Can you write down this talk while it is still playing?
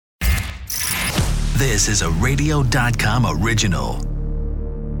This is a Radio.com original.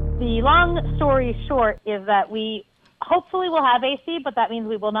 The long story short is that we hopefully will have AC, but that means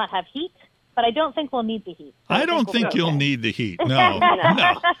we will not have heat. But I don't think we'll need the heat. I don't think you'll need the heat. No.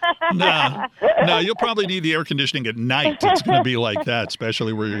 You'll probably need the air conditioning at night. It's going to be like that,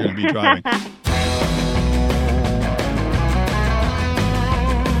 especially where you're going to be driving.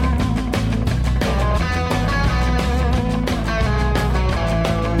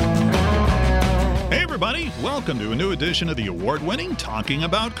 Welcome to a new edition of the award-winning Talking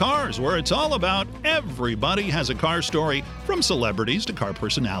About Cars, where it's all about everybody has a car story, from celebrities to car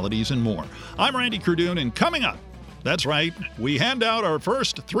personalities and more. I'm Randy Cardoon, and coming up, that's right, we hand out our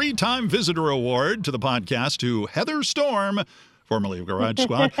first 3-time visitor award to the podcast to Heather Storm, formerly of Garage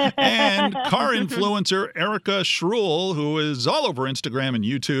Squad, and car influencer Erica Schruel, who is all over Instagram and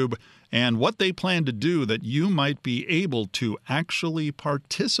YouTube, and what they plan to do that you might be able to actually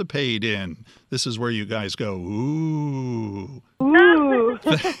participate in. This is where you guys go, ooh. Ooh.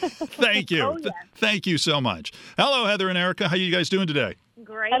 Thank you. Oh, yes. Thank you so much. Hello, Heather and Erica. How are you guys doing today?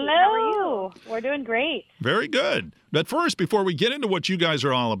 Great. Hello. How are you? We're doing great. Very good. But first, before we get into what you guys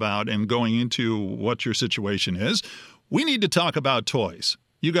are all about and going into what your situation is, we need to talk about toys.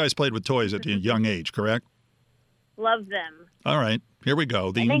 You guys played with toys at a young age, correct? Love them. All right, here we go.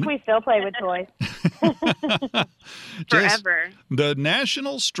 I think we still play with toys. Forever. The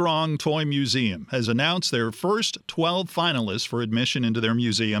National Strong Toy Museum has announced their first 12 finalists for admission into their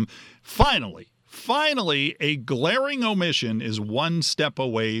museum. Finally, a glaring omission is one step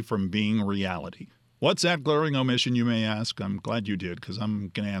away from being reality. What's that glaring omission, you may ask? I'm glad you did, because I'm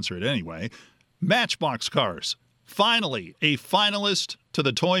going to answer it anyway. Matchbox cars. Finally, a finalist to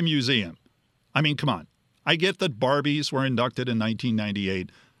the Toy Museum. I mean, come on. I get that Barbies were inducted in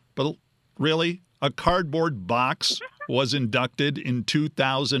 1998, but really? A cardboard box was inducted in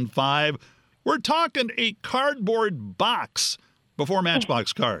 2005? We're talking a cardboard box before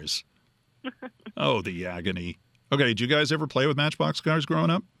Matchbox cars. Oh, the agony. Okay, did you guys ever play with Matchbox cars growing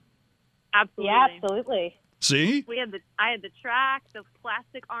up? Absolutely. Yeah, absolutely. See? I had the track, the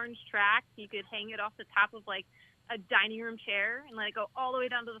plastic orange track. You could hang it off the top of like a dining room chair and let it go all the way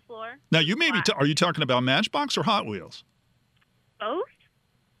down to the floor. Now, you may be are you talking about Matchbox or Hot Wheels? Both?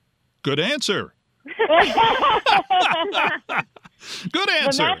 Good answer. Good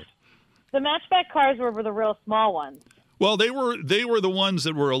answer. The Matchback cars were the real small ones. Well, they were the ones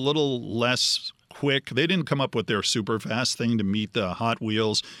that were a little less quick. They didn't come up with their super fast thing to meet the Hot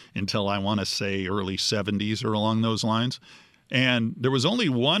Wheels until, I want to say, early 70s or along those lines. And there was only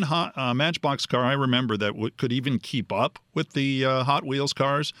one Matchbox car I remember that could even keep up with the Hot Wheels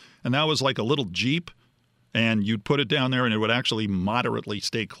cars, and that was like a little Jeep, and you'd put it down there and it would actually moderately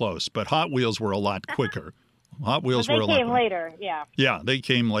stay close. But Hot Wheels were a lot quicker. Hot Wheels were a lot quicker. They came later, yeah. Yeah, they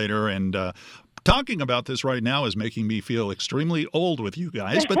came later, and talking about this right now is making me feel extremely old with you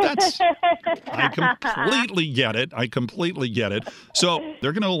guys, but that's I completely get it. So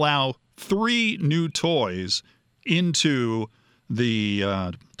they're going to allow 3 new toys into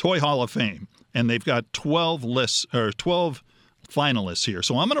the Toy Hall of Fame, and they've got 12 finalists here.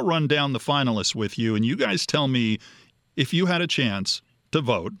 So I'm going to run down the finalists with you, and you guys tell me if you had a chance to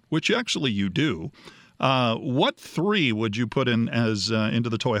vote, which actually you do. What 3 would you put in as into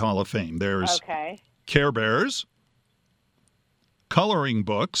the Toy Hall of Fame? There's Care Bears, coloring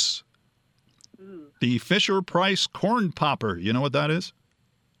books, the Fisher-Price corn popper. You know what that is?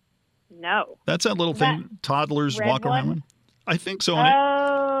 No. That's that little thing toddlers walk around with. I think so.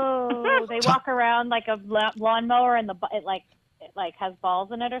 Oh, they walk around like a lawnmower, and it has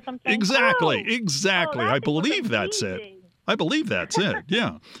balls in it or something. Exactly. Oh, I believe that's it.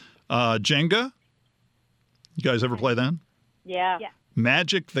 Yeah. Jenga. You guys ever play that? Yeah.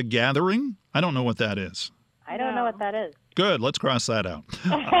 Magic the Gathering. I don't know what that is. I don't know what that is. Good. Let's cross that out.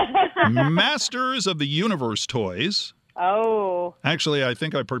 Masters of the Universe toys. Oh. Actually, I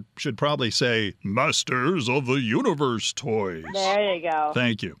think I should probably say Masters of the Universe toys. There you go.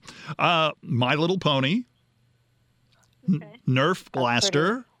 Thank you. My Little Pony. Nerf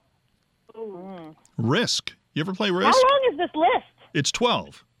Blaster. Risk. You ever play Risk? How long is this list? It's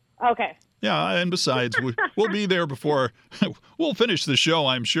 12. Okay. Yeah, and besides, we'll be there before we'll finish the show,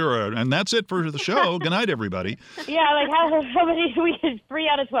 I'm sure. And that's it for the show. Good night, everybody. Yeah, like how many? We did 3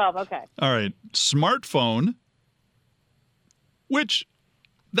 out of 12. Okay. All right. Smartphone, which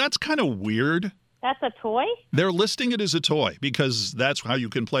that's kind of weird. That's a toy? They're listing it as a toy because that's how you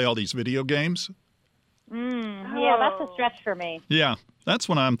can play all these video games. Yeah, that's a stretch for me. Yeah, that's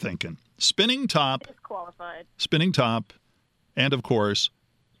what I'm thinking. Spinning top. Disqualified. Spinning top. And, of course,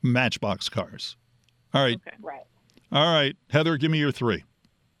 Matchbox cars. All right. Okay. Right. All right. Heather, give me your 3.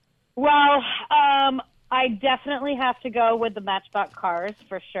 Well, I definitely have to go with the Matchbox cars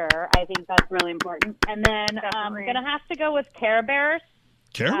for sure. I think that's really important. And then I'm Definitely. going to have to go with Care Bears.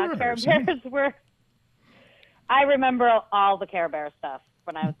 Care Care Bears. Bears were. I remember all the Care Bear stuff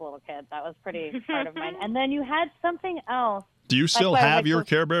when I was a little kid. That was pretty part of mine. And then you had something else. Do you still why I have like your those-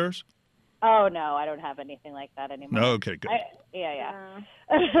 Care Bears? Oh no, I don't have anything like that anymore. No, okay, good. Yeah.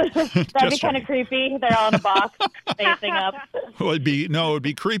 That'd be Just kind checking. of creepy. They're all in a box, facing up. It'd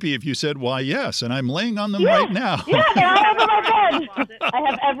be creepy if you said, "Why, yes," and I'm laying on them right now. Yeah, they're all over my Closet. bed. I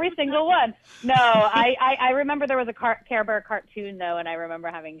have every single one. No, I remember there was a Care Bear cartoon though, and I remember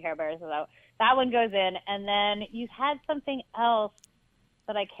having Care Bears. So that one goes in, and then you had something else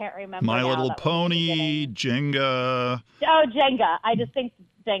that I can't remember. My now Little that was in the Pony, beginning. Jenga. Oh, Jenga. I just think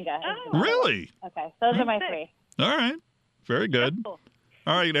Jenga. is Oh. the one. Really? Okay, those are my Sick. three. All right. Very good. Cool.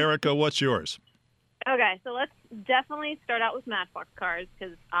 All right, Erica, what's yours? Okay, so let's definitely start out with Matchbox cars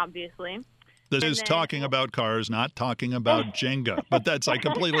because obviously. This And is then- talking about cars, not talking about Jenga. But I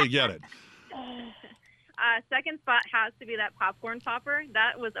completely get it. Second spot has to be that popcorn popper.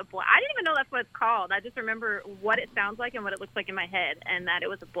 That was a blast. I didn't even know that's what it's called. I just remember what it sounds like and what it looks like in my head, and that it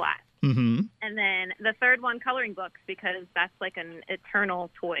was a blast. Mm-hmm. And then the third one, coloring books, because that's like an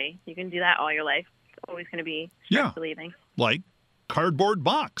eternal toy. You can do that all your life. It's always going to be Yeah. stress relieving. Like cardboard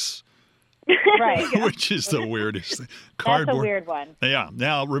box, Right. which is the weirdest thing. That's a weird one. Yeah.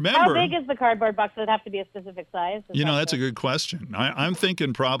 Now, How remember, big is the cardboard box? Does it have to be a specific size? Is that that's a good question. I'm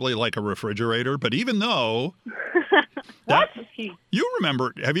thinking probably like a refrigerator, but even though What? you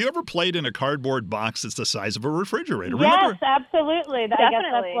remember, have you ever played in a cardboard box that's the size of a refrigerator? Yes, Remember? absolutely. I guess that's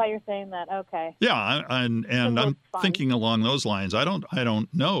Definitely. why you're saying that. Okay. Yeah, and It looks I'm fun. thinking along those lines. I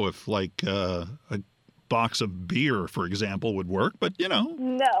don't know if like a box of beer, for example, would work, but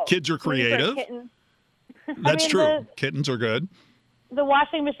No. kids are creative. That's mean, true. Kittens are good. The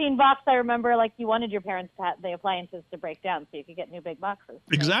washing machine box, I remember, like you wanted your parents to have the appliances to break down so you could get new big boxes.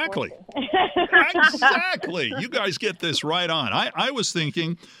 Exactly. Exactly. Exactly. You guys get this right on. I was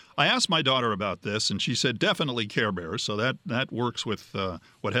thinking, I asked my daughter about this, and she said definitely Care Bears, so that works with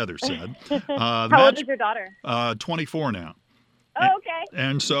what Heather said. How old is your daughter? 24 now. Oh, okay.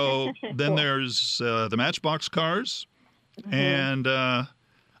 And so then there's the Matchbox cars, and I'm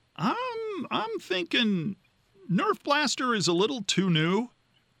thinking Nerf Blaster is a little too new.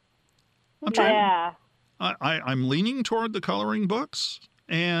 I'm trying. Yeah. I'm leaning toward the coloring books,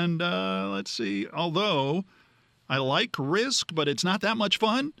 and let's see. Although I like Risk, but it's not that much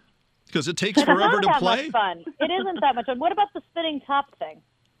fun because it takes It's forever not to that play. much fun. It isn't that much fun. What about the spinning top thing?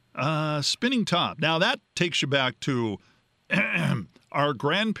 Spinning top. Now that takes you back to our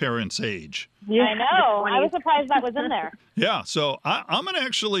grandparents' age. I know. I was surprised that was in there. Yeah, so I'm going to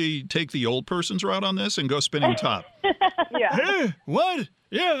actually take the old person's route on this and go spinning top. Yeah. Hey, what?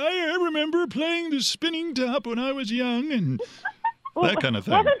 Yeah, I remember playing the spinning top when I was young and that kind of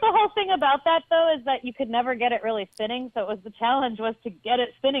thing. Wasn't the whole thing about that, though, is that you could never get it really spinning, so it was the challenge was to get it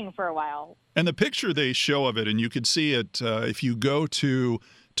spinning for a while. And the picture they show of it, and you could see it if you go to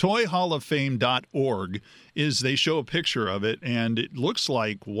toyhalloffame.org, is they show a picture of it, and it looks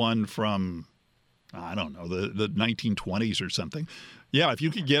like one from, I don't know, the 1920s or something. Yeah, if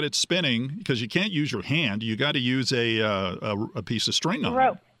you could get it spinning, because you can't use your hand, you got to use a piece of string on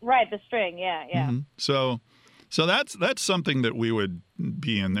Rope. it. Right, the string, yeah. Mhm. So that's something that we would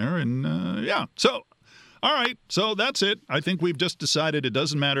be in there, and yeah. So, all right, so that's it. I think we've just decided it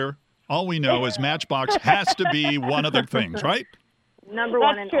doesn't matter. All we know is Matchbox has to be one of the things, right? Number That's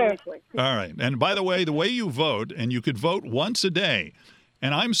one and true. only choice. All right. And by the way you vote, and you could vote once a day.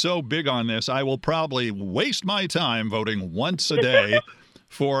 And I'm so big on this, I will probably waste my time voting once a day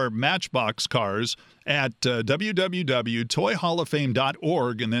for Matchbox cars at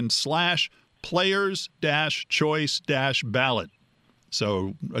www.toyhalloffame.org and then /players-choice-ballot.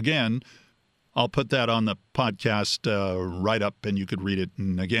 So again, I'll put that on the podcast right up, and you could read it.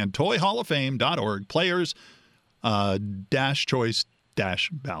 And again, toyhalloffame.org,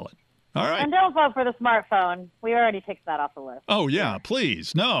 players-choice-ballot. All right. And don't vote for the smartphone. We already ticked that off the list. Oh, yeah,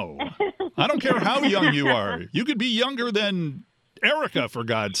 please. No. I don't care how young you are. You could be younger than Erica, for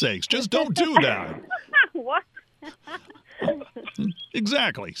God's sakes. Just don't do that. What?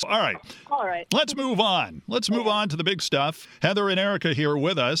 Exactly. All right. All right. Let's move on. Let's move on to the big stuff. Heather and Erica here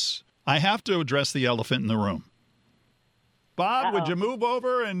with us. I have to address the elephant in the room. Bob, would you move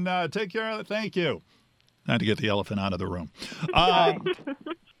over and take care of it? Thank you. I had to get the elephant out of the room.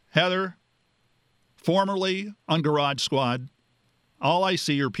 Heather, formerly on Garage Squad, all I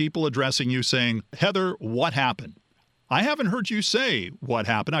see are people addressing you saying, Heather, what happened? I haven't heard you say what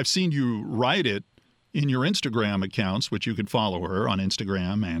happened. I've seen you write it in your Instagram accounts, which you can follow her on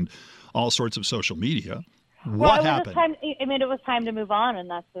Instagram and all sorts of social media. What happened? It was time to move on, and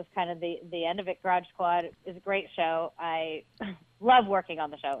that's just kind of the end of it. Garage Squad is a great show. I love working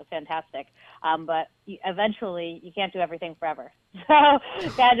on the show. It's fantastic. But eventually, you can't do everything forever. So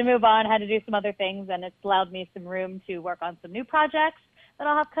I had to move on, had to do some other things, and it's allowed me some room to work on some new projects that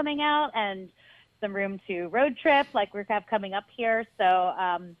I'll have coming out, and some room to road trip like we have coming up here. So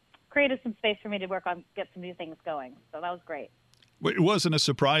created some space for me to work on, get some new things going. So that was great. It wasn't a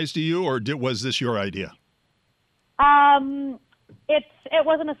surprise to you, or was this your idea? It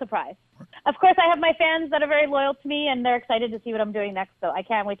wasn't a surprise. Of course, I have my fans that are very loyal to me, and they're excited to see what I'm doing next, so I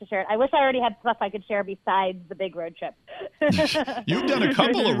can't wait to share it. I wish I already had stuff I could share besides the big road trip. You've done a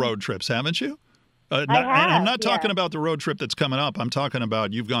couple of road trips, haven't you? I have, I'm not talking about the road trip that's coming up. I'm talking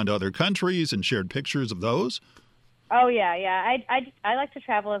about you've gone to other countries and shared pictures of those. Oh, yeah. I like to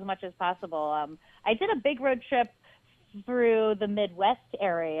travel as much as possible. I did a big road trip through the Midwest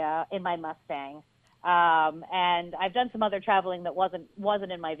area in my Mustang. And I've done some other traveling that wasn't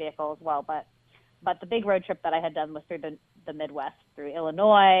in my vehicle as well, but the big road trip that I had done was through the Midwest, through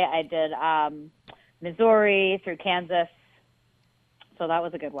Illinois. I did Missouri, through Kansas. So that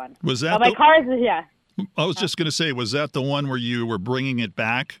was a good one. Was that my cars? Yeah. I was just going to say, was that the one where you were bringing it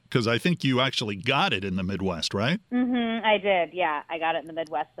back? Because I think you actually got it in the Midwest, right? Mm-hmm. I did. Yeah, I got it in the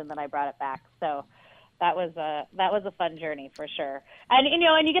Midwest, and then I brought it back. So that was a fun journey for sure. And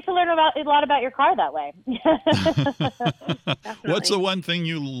you get to learn a lot about your car that way. What's the one thing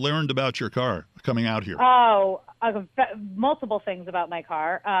you learned about your car coming out here? Oh, multiple things about my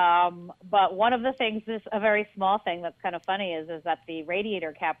car. But one of the things is a very small thing that's kind of funny is that the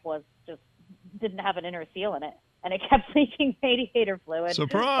radiator cap didn't have an inner seal in it, and it kept leaking radiator fluid.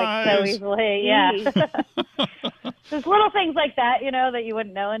 Surprise! So easily, yeah. There's little things like that, that you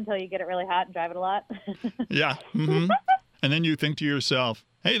wouldn't know until you get it really hot and drive it a lot. Yeah. Mm-hmm. And then you think to yourself,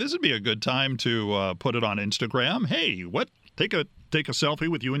 hey, this would be a good time to put it on Instagram. Hey, take a selfie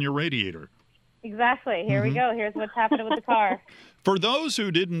with you and your radiator. Exactly. Here we go. Here's what's happening with the car. For those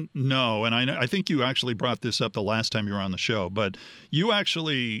who didn't know, and I think you actually brought this up the last time you were on the show, but you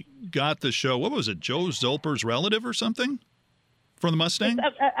actually got the show, what was it, Joe Zolper's relative or something for the Mustang?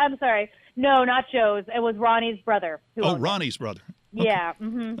 I'm sorry. No, not Joe's. It was Ronnie's brother. Ronnie's brother. Okay. Yeah.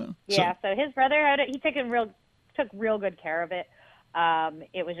 Mm-hmm. Yeah. So his brother he took real good care of it.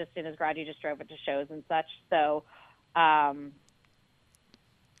 It was just in his garage. He just drove it to shows and such. So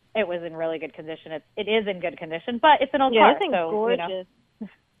it was in really good condition. It is in good condition, but it's an old car. That thing's gorgeous.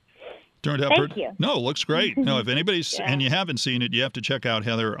 Turned out Thank you. No, it looks great. No, if anybody's and you haven't seen it, you have to check out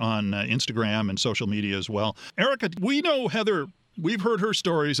Heather on Instagram and social media as well. Erica, we know Heather. We've heard her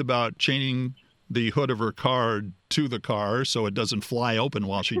stories about chaining the hood of her car to the car so it doesn't fly open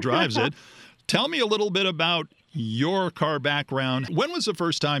while she drives it. Tell me a little bit about your car background. When was the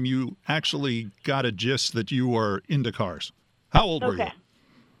first time you actually got a gist that you were into cars? How old were you?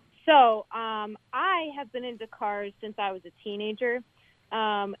 So I have been into cars since I was a teenager.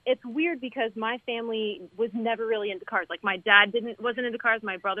 It's weird because my family was never really into cars. Like my dad wasn't into cars.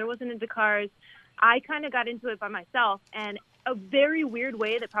 My brother wasn't into cars. I kind of got into it by myself, and a very weird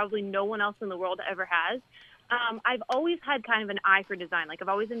way that probably no one else in the world ever has. I've always had kind of an eye for design. Like I've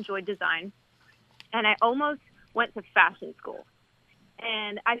always enjoyed design, and I almost went to fashion school.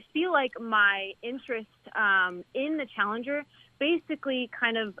 And I feel like my interest in the Challenger basically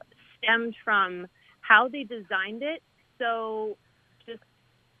kind of stemmed from how they designed it. So just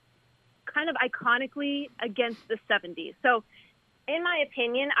kind of iconically against the 70s. So in my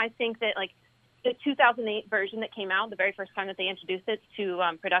opinion, I think that like the 2008 version that came out, the very first time that they introduced it to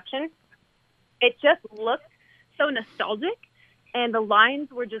production, it just looked so nostalgic, and the lines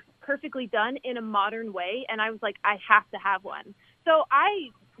were just perfectly done in a modern way. And I was like, I have to have one. So I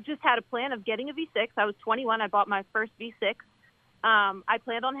just had a plan of getting a V6. I was 21. I bought my first V6. I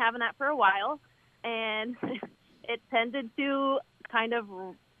planned on having that for a while, and it tended to kind of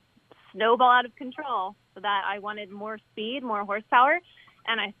snowball out of control, so that I wanted more speed, more horsepower,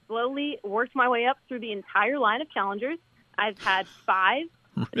 and I slowly worked my way up through the entire line of Challengers. I've had 5.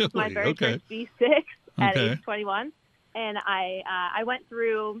 Really? This is my very first V6 at age 21, and I went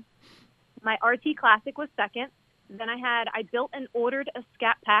through my RT Classic was second. Then I built and ordered a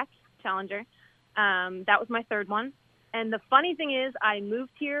Scat Pack Challenger. That was my third one. And the funny thing is, I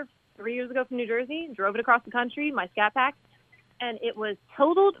moved here 3 years ago from New Jersey, drove it across the country, my Scat Pack, and it was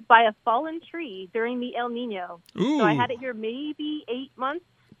totaled by a fallen tree during the El Nino. Ooh. So I had it here maybe 8 months,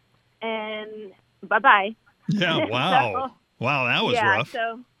 and bye-bye. Yeah, wow. Wow, that was rough.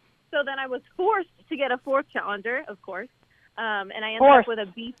 So then I was forced to get a fourth Challenger, of course. And I ended Forced. up with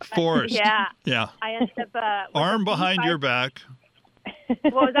a B. Forced. Yeah. Yeah. I ended up with Arm a behind B5. your back.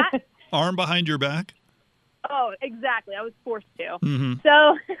 What was that? Arm behind your back. Oh, exactly. I was forced to. Mm-hmm. So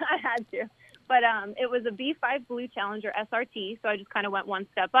I had to. But it was a B5 Blue Challenger SRT, so I just kind of went one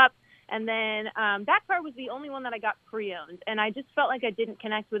step up. And then that car was the only one that I got pre-owned, and I just felt like I didn't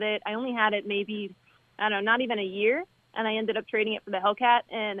connect with it. I only had it maybe, I don't know, not even a year, and I ended up trading it for the Hellcat,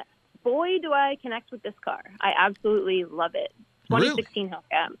 and boy, do I connect with this car. I absolutely love it. 2016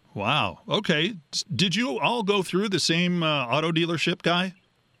 Hellcat. Wow. Okay. Did you all go through the same auto dealership guy?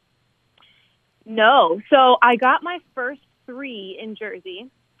 No. So I got my first 3 in Jersey,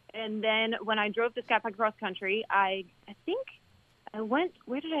 and then when I drove to Scat Pack cross country, I think I went,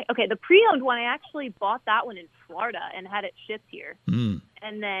 okay, the pre-owned one, I actually bought that one in Florida and had it shipped here. Mm.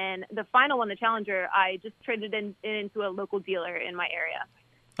 And then the final one, the Challenger, I just traded it into a local dealer in my area.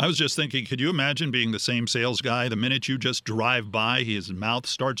 I was just thinking, could you imagine being the same sales guy? The minute you just drive by, his mouth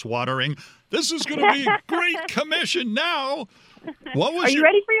starts watering. This is going to be a great commission now. What was Are you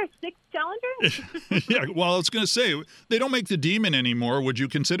ready for your 6th Challenger? Yeah, well, I was going to say, they don't make the Demon anymore. Would you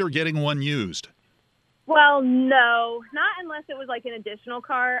consider getting one used? Well, no, not unless it was like an additional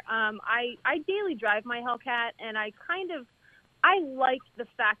car. I daily drive my Hellcat, and I like the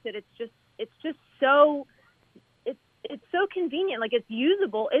fact that it's just so it's so convenient. Like, it's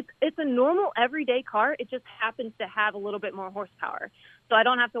usable. It's a normal everyday car. It just happens to have a little bit more horsepower, so I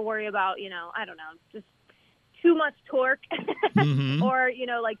don't have to worry about I don't know, just too much torque, Mm-hmm. or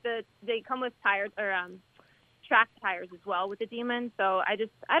like they come with tires or track tires as well with the Demon. So I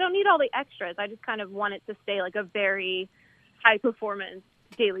don't need all the extras. I just kind of want it to stay like a very high performance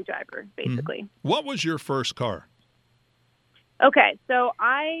daily driver, basically. Mm-hmm. What was your first car? Okay, so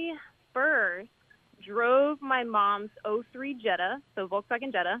I first drove my mom's '03 Jetta, so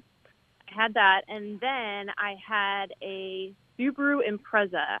Volkswagen Jetta. I had that, and then I had a Subaru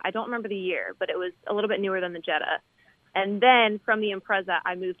Impreza. I don't remember the year, but it was a little bit newer than the Jetta. And then from the Impreza,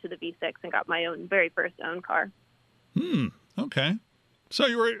 I moved to the V6 and got my own very first own car. Okay. So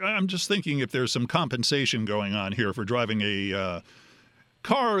I'm just thinking if there's some compensation going on here for driving a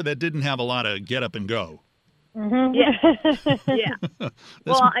car that didn't have a lot of get up and go. Mm-hmm. Yeah. Yeah.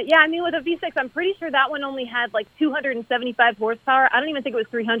 Well, yeah, I mean, with a V6, I'm pretty sure that one only had like 275 horsepower. I don't even think it was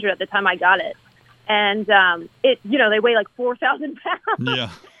 300 at the time I got it. And they weigh like 4,000 pounds. Yeah.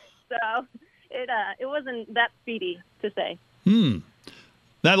 So it wasn't that speedy to say.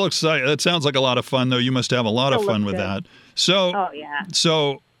 That sounds like a lot of fun, though. You must have a lot of fun with that. So, Oh, yeah.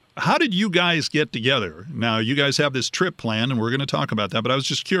 So how did you guys get together? Now, you guys have this trip planned, and we're going to talk about that. But I was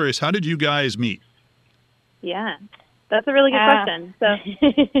just curious, how did you guys meet? Yeah, that's a really good question. So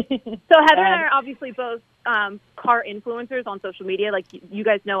Heather and I are obviously both car influencers on social media. Like, you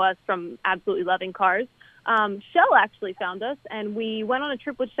guys know us from absolutely loving cars. Shell actually found us, and we went on a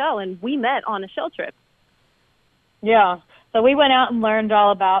trip with Shell, and we met on a Shell trip. Yeah. So we went out and learned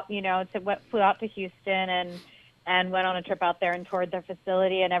all about, flew out to Houston and went on a trip out there and toured their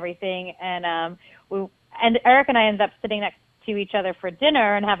facility and everything. And and Eric and I ended up sitting next to each other for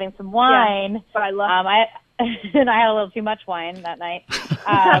dinner and having some wine. Yeah, but I love and I had a little too much wine that night.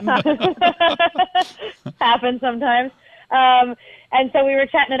 Happens sometimes. And so we were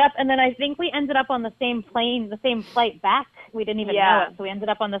chatting it up, and then I think we ended up on the same plane, the same flight back. We didn't even know it. So we ended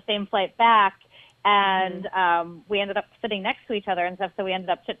up on the same flight back, and we ended up sitting next to each other and stuff. So we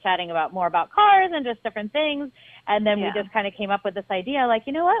ended up chit-chatting more about cars and just different things. And then we just kind of came up with this idea, like,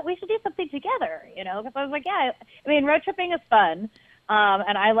 you know what, we should do something together, because I was like, yeah, I mean, road tripping is fun.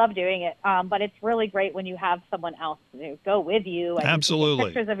 And I love doing it. But it's really great when you have someone else to go with you. And Absolutely. you can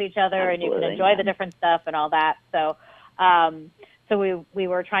take pictures of each other, and you can enjoy the different stuff and all that. So, so we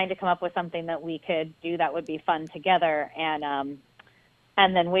were trying to come up with something that we could do that would be fun together.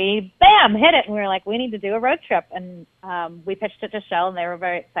 And then we, hit it. And we were like, we need to do a road trip. And we pitched it to Shell, and they were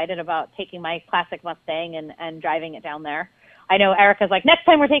very excited about taking my classic Mustang and driving it down there. I know Erica's like, next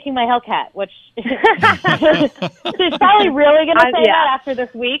time we're taking my Hellcat, which she's probably really going to say that after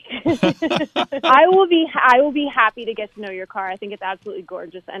this week. I will be happy to get to know your car. I think it's absolutely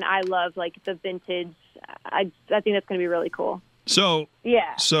gorgeous, and I love like the vintage. I think that's going to be really cool. So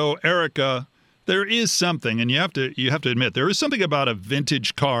Erica, there is something, and you have to admit, there is something about a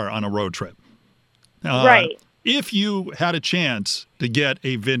vintage car on a road trip. Right. If you had a chance to get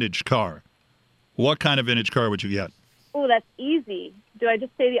a vintage car, what kind of vintage car would you get? Oh, that's easy. Do I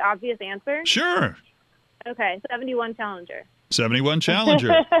just say the obvious answer? Sure. Okay, 71 Challenger. 71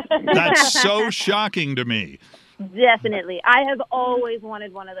 Challenger. That's so shocking to me. Definitely. I have always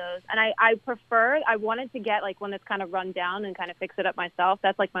wanted one of those. And I wanted to get like one that's kind of run down and kind of fix it up myself.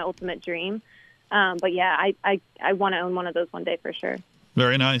 That's like my ultimate dream. But yeah, I want to own one of those one day for sure.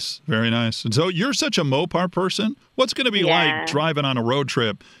 Very nice. Very nice. And so you're such a Mopar person. What's going to be like driving on a road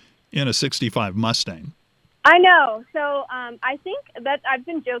trip in a 65 Mustang? I know. So I think that I've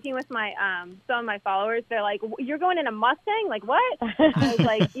been joking with my some of my followers. They're like, "You're going in a Mustang? Like what?" I was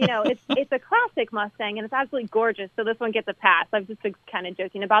like, it's a classic Mustang and it's absolutely gorgeous. So this one gets a pass. I've just been kind of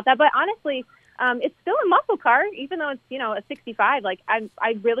joking about that. But honestly, it's still a muscle car, even though it's a 65. Like I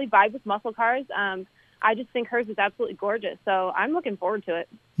really vibe with muscle cars. I just think hers is absolutely gorgeous. So I'm looking forward to it.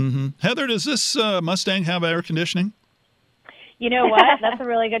 Mm-hmm. Heather, does this Mustang have air conditioning? You know what? That's a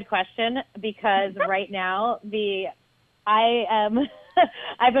really good question because right now I've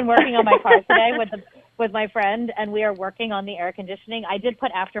been working on my car today with my friend, and we are working on the air conditioning. I did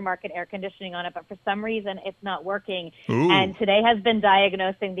put aftermarket air conditioning on it, but for some reason it's not working. Ooh. And today has been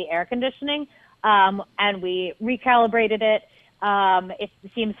diagnosing the air conditioning, and we recalibrated it. It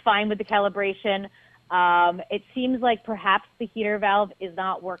seems fine with the calibration. It seems like perhaps the heater valve is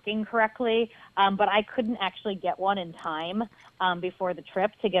not working correctly, but I couldn't actually get one in time before the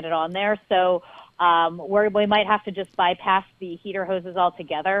trip to get it on there. So we might have to just bypass the heater hoses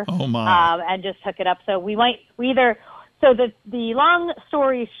altogether. Oh my. And just hook it up. So the long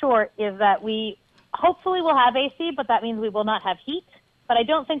story short is that we hopefully will have AC, but that means we will not have heat. But I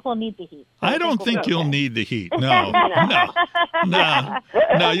don't think we'll need the heat. So I don't think you'll need the heat. No.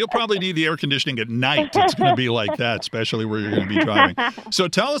 You'll probably need the air conditioning at night. It's going to be like that, especially where you're going to be driving. So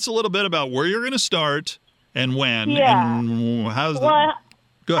tell us a little bit about where you're going to start and when. Yeah. And how's Go I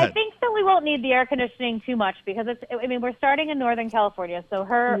ahead. think that we won't need the air conditioning too much because we're starting in Northern California. So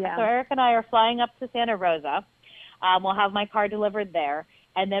so Eric and I are flying up to Santa Rosa. We'll have my car delivered there.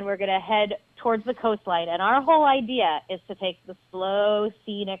 And then we're going to head towards the coastline. And our whole idea is to take the slow,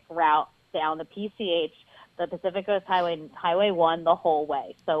 scenic route down the PCH, the Pacific Coast Highway 1, the whole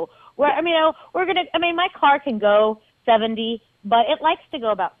way. So my car can go 70, but it likes to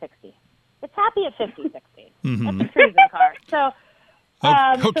go about 60. It's happy at 50, 60. Mm-hmm. That's a cruising car. So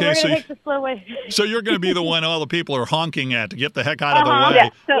we're going to take the slow way. So you're going to be the one all the people are honking at to get the heck out of the way.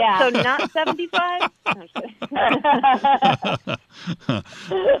 Yeah. So not 75? That'll be fun.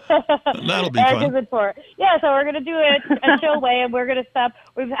 So we're going to do a chill way, and we're going to stop.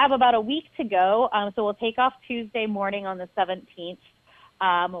 We have about a week to go, so we'll take off Tuesday morning on the 17th.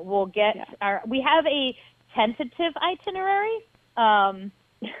 We'll get we have a tentative itinerary, but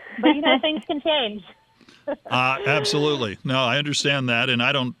things can change. Absolutely. No, I understand that, and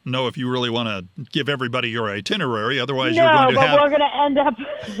I don't know if you really want to give everybody your itinerary. Otherwise, you're going to have. We're going to end up.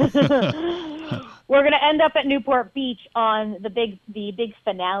 We're going to end up at Newport Beach on the big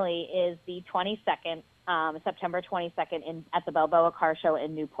finale is the 22nd, September 22nd at the Balboa Car Show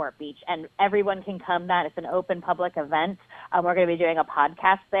in Newport Beach, and everyone can come. It's an open public event. We're going to be doing a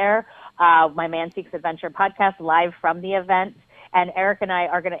podcast there, my Man Seeks Adventure podcast, live from the event. And Eric and I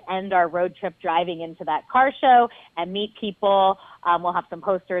are going to end our road trip driving into that car show and meet people. We'll have some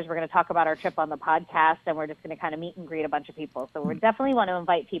posters. We're going to talk about our trip on the podcast, and we're just going to kind of meet and greet a bunch of people. So we definitely want to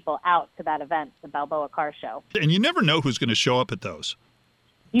invite people out to that event, the Balboa Car Show. And you never know who's going to show up at those.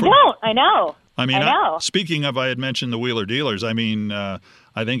 You don't. I know. I mean, I know. Speaking of, I had mentioned the Wheeler Dealers. I mean, I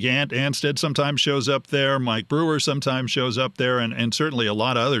think Anstead sometimes shows up there. Mike Brewer sometimes shows up there, and certainly a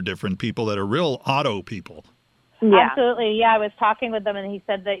lot of other different people that are real auto people. Yeah. Absolutely. Yeah, I was talking with them, and he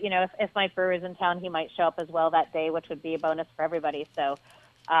said that, if Mike Brewer is in town, he might show up as well that day, which would be a bonus for everybody. So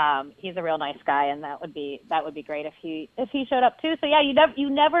he's a real nice guy, and that would be great if he showed up too. So yeah, you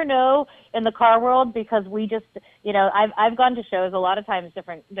never know in the car world because we just I've gone to shows a lot of times,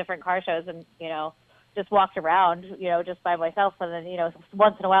 different car shows, and just walked around, just by myself. And then,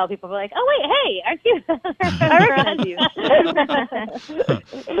 once in a while people will be like, oh, wait, hey, aren't you? I recognize you.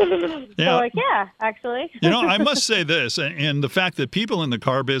 Yeah. So actually. I must say this, and the fact that people in the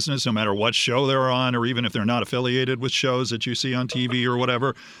car business, no matter what show they're on, or even if they're not affiliated with shows that you see on TV or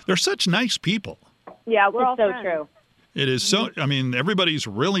whatever, they're such nice people. Yeah, we're all so friends. true. It is so, everybody's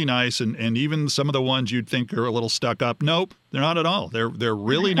really nice, and even some of the ones you'd think are a little stuck up, nope, they're not at all. They're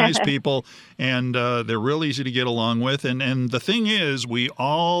really nice people, and they're real easy to get along with. And the thing is, we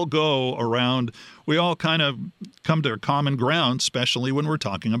all go around, we all kind of come to common ground, especially when we're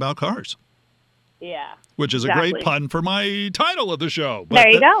talking about cars. Yeah. Which is a great pun for my title of the show. But there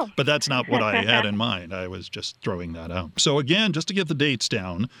you go. But that's not what I had in mind. I was just throwing that out. So again, just to get the dates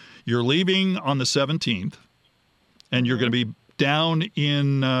down, you're leaving on the 17th. And you're going to be down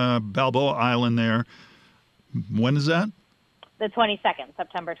in Balboa Island there. When is that? The 22nd,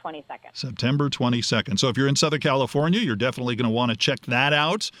 September 22nd. September 22nd. So if you're in Southern California, you're definitely going to want to check that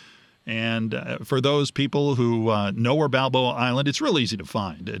out. And for those people who know where Balboa Island, it's real easy to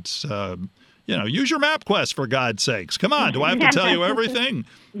find. It's use your MapQuest for God's sakes. Come on, do I have to tell you everything?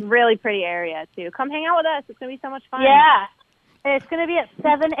 Really pretty area, too. Come hang out with us. It's going to be so much fun. Yeah. It's going to be at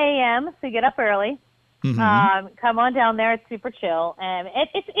 7 a.m., so get up early. Mm-hmm. Come on down there. It's super chill. And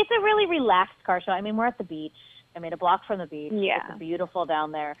it's a really relaxed car show. I mean, we're at the beach. I mean, a block from the beach. Yeah. It's beautiful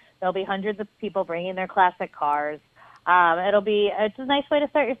down there. There'll be hundreds of people bringing their classic cars. It's a nice way to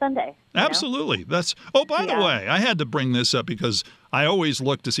start your Sunday. Absolutely. By the way, I had to bring this up because I always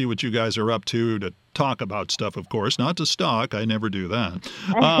look to see what you guys are up to talk about stuff, of course, not to stalk. I never do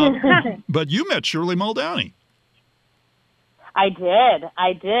that. But you met Shirley Muldowney. I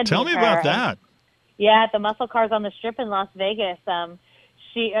did. Tell me about that. Yeah, at the Muscle Cars on the Strip in Las Vegas. I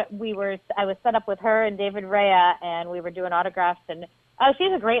was set up with her and David Rea, and we were doing autographs. And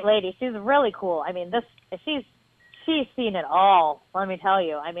she's a great lady. She's really cool. I mean, she's seen it all. Let me tell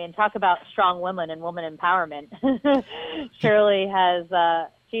you. I mean, talk about strong women and woman empowerment. Shirley has.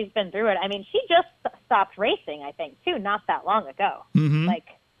 She's been through it. I mean, she just stopped racing, I think, too, not that long ago. Mm-hmm.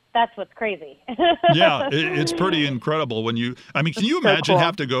 That's what's crazy. Yeah, it's pretty incredible can you imagine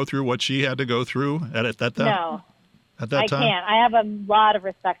have to go through what she had to go through at that time? No. At that time? I can't. I have a lot of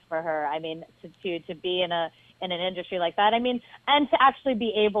respect for her. I mean, to be in an industry like that. I mean, and to actually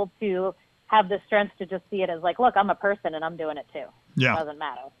be able to have the strength to just see it as look, I'm a person and I'm doing it too. Yeah. It doesn't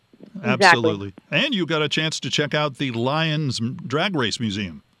matter. Absolutely. Exactly. And you got a chance to check out the Lions Drag Race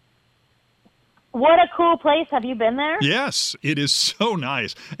Museum. What a cool place. Have you been there? Yes, it is so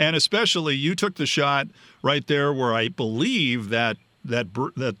nice. And especially you took the shot right there where I believe that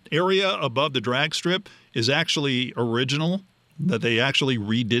area above the drag strip is actually original, that they actually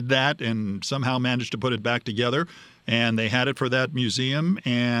redid that and somehow managed to put it back together. And they had it for that museum.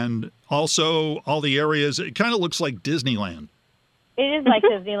 And also all the areas, it kind of looks like Disneyland. It is like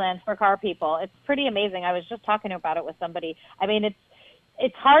Disneyland for car people. It's pretty amazing. I was just talking about it with somebody. I mean,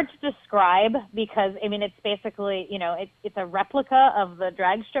 it's hard to describe because, I mean, it's basically, it's a replica of the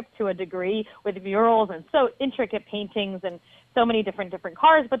drag strip to a degree with murals and so intricate paintings and so many different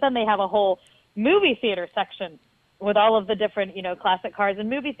cars. But then they have a whole movie theater section with all of the different, classic cars and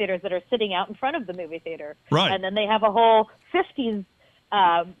movie theaters that are sitting out in front of the movie theater. Right. And then they have a whole 50s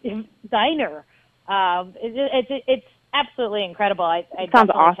diner. It's absolutely incredible. I sounds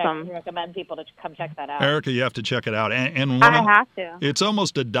definitely awesome. recommend people to come check that out. Erica, you have to check it out. And I have to. It's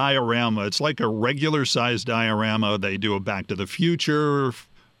almost a diorama. It's like a regular-sized diorama. They do a Back to the Future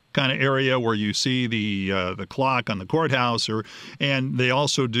kind of area where you see the clock on the courthouse, and they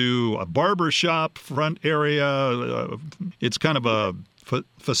also do a barber shop front area. It's kind of a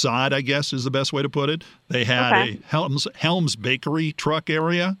facade, I guess, is the best way to put it. They had a Helms Bakery truck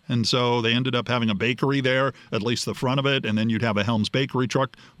area, and so they ended up having a bakery there, at least the front of it, and then you'd have a Helms Bakery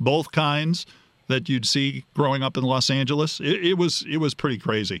truck, both kinds that you'd see growing up in Los Angeles. It was pretty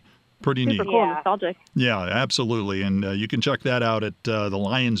crazy. Pretty neat. Super cool, nostalgic. Yeah, absolutely. And you can check that out at the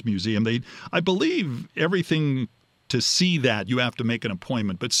Lions Museum. I believe everything to see that, you have to make an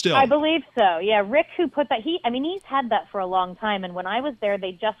appointment, but still. I believe so. Yeah, Rick, who put that, he's had that for a long time. And when I was there,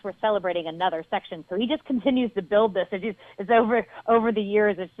 they just were celebrating another section. So he just continues to build this. It's over the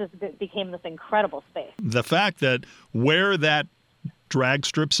years, it became this incredible space. The fact that where that drag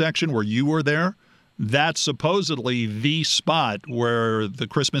strip section, where you were there, that's supposedly the spot where the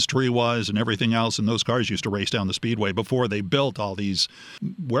Christmas tree was and everything else, and those cars used to race down the speedway before they built all these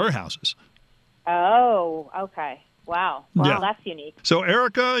warehouses. Oh, okay. Wow. Well, yeah. That's unique. So,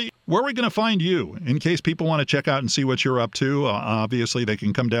 Erica, where are we going to find you in case people want to check out and see what you're up to? Obviously, they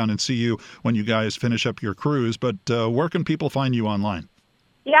can come down and see you when you guys finish up your cruise, but where can people find you online?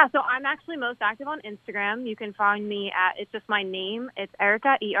 Yeah, so I'm actually most active on Instagram. You can find me at, it's just my name. It's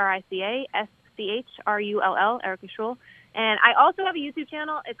Erica, ERICA, SCHRULL, Erica Schul. And I also have a YouTube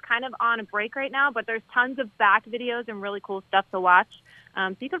channel. It's kind of on a break right now, but there's tons of back videos and really cool stuff to watch.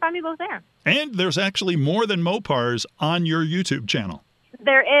 So you can find me both there. And there's actually more than Mopars on your YouTube channel.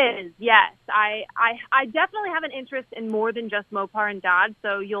 There is, yes. I definitely have an interest in more than just Mopar and Dodge,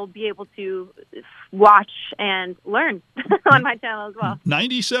 so you'll be able to watch and learn on my channel as well.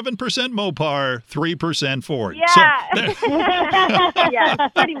 97% Mopar, 3% Ford. Yeah. Yes,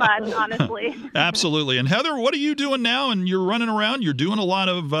 pretty much, honestly. Absolutely. And Heather, what are you doing now? And you're running around. You're doing a lot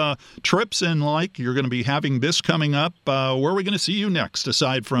of trips, and you're going to be having this coming up. Where are we going to see you next,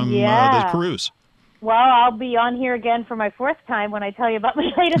 aside from the cruise? Well, I'll be on here again for my fourth time when I tell you about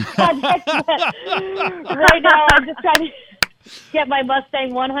my latest project. Right now, I'm just trying to get my Mustang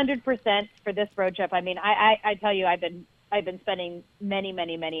 100% for this road trip. I mean, I tell you, I've been spending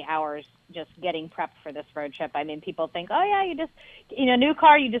many hours just getting prepped for this road trip. I mean, people think, oh yeah, you just, new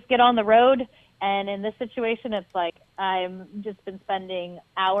car, you just get on the road And in this situation, it's like I'm just been spending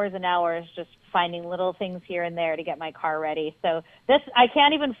hours and hours just finding little things here and there to get my car ready. So I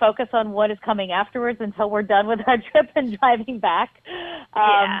can't even focus on what is coming afterwards until we're done with our trip and driving back.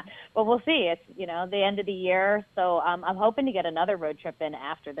 But we'll see. It's, the end of the year. So I'm hoping to get another road trip in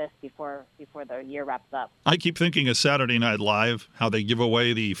after this before the year wraps up. I keep thinking of Saturday Night Live, how they give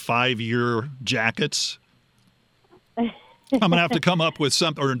away the 5-year jackets. I'm going to have to come up with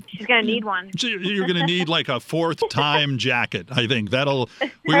something. Or she's going to need one. You're going to need like a 4th time jacket. I think that'll.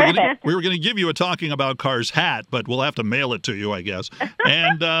 We were going to give you a Talking About Cars hat, but we'll have to mail it to you, I guess.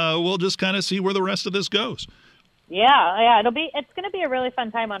 And we'll just kind of see where the rest of this goes. Yeah. It's going to be a really fun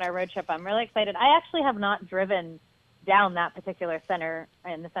time on our road trip. I'm really excited. I actually have not driven down that particular center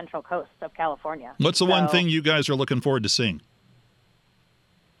in the Central Coast of California. What's the one thing you guys are looking forward to seeing?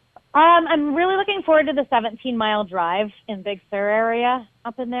 I'm really looking forward to the 17-mile drive in Big Sur area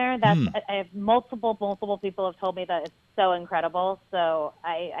up in there. I have multiple people have told me that it's so incredible. So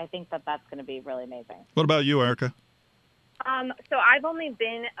I think that's going to be really amazing. What about you, Erica? So I've only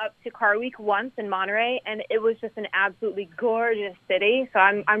been up to Car Week once in Monterey, and it was just an absolutely gorgeous city. So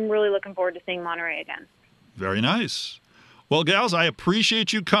I'm really looking forward to seeing Monterey again. Very nice. Well, gals, I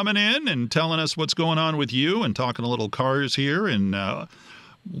appreciate you coming in and telling us what's going on with you and talking a little cars here, and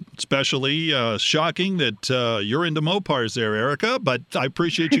especially shocking that you're into Mopars there, Erica, but I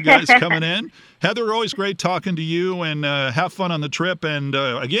appreciate you guys coming in. Heather, always great talking to you, and have fun on the trip. And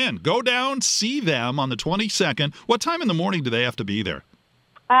again, go down, see them on the 22nd. What time in the morning do they have to be there?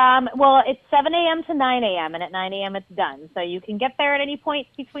 Well, it's 7 a.m. to 9 a.m., and at 9 a.m. it's done. So you can get there at any point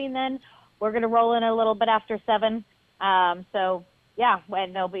between then. We're going to roll in a little bit after 7. So, yeah,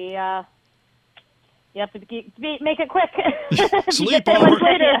 and they'll be... You have to make it quick. Sleep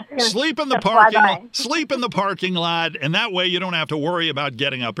in the parking lot, and that way you don't have to worry about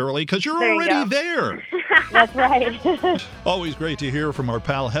getting up early because you're already there. That's right. Always great to hear from our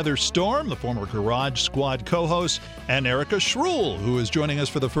pal Heather Storm, the former Garage Squad co-host, and Erica Schruhl, who is joining us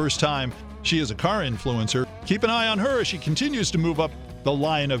for the first time. She is a car influencer. Keep an eye on her as she continues to move up the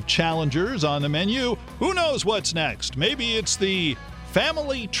line of challengers on the menu. Who knows what's next? Maybe it's the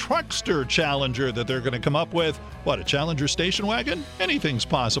Family Truckster Challenger that they're going to come up with. What, a Challenger station wagon? Anything's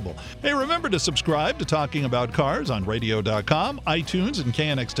possible. Hey, remember to subscribe to Talking About Cars on radio.com, iTunes, and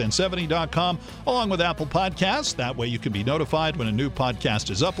KNX1070.com, along with Apple Podcasts. That way you can be notified when a new podcast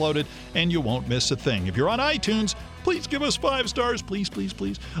is uploaded, and you won't miss a thing. If you're on iTunes, please give us 5 stars. Please, please,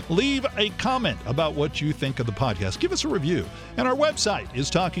 please. Leave a comment about what you think of the podcast. Give us a review. And our website is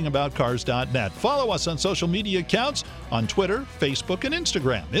talkingaboutcars.net. Follow us on social media accounts on Twitter, Facebook, and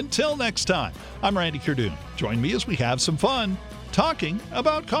Instagram. Until next time, I'm Randy Cardoon. Join me as we have some fun talking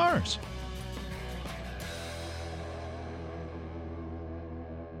about cars.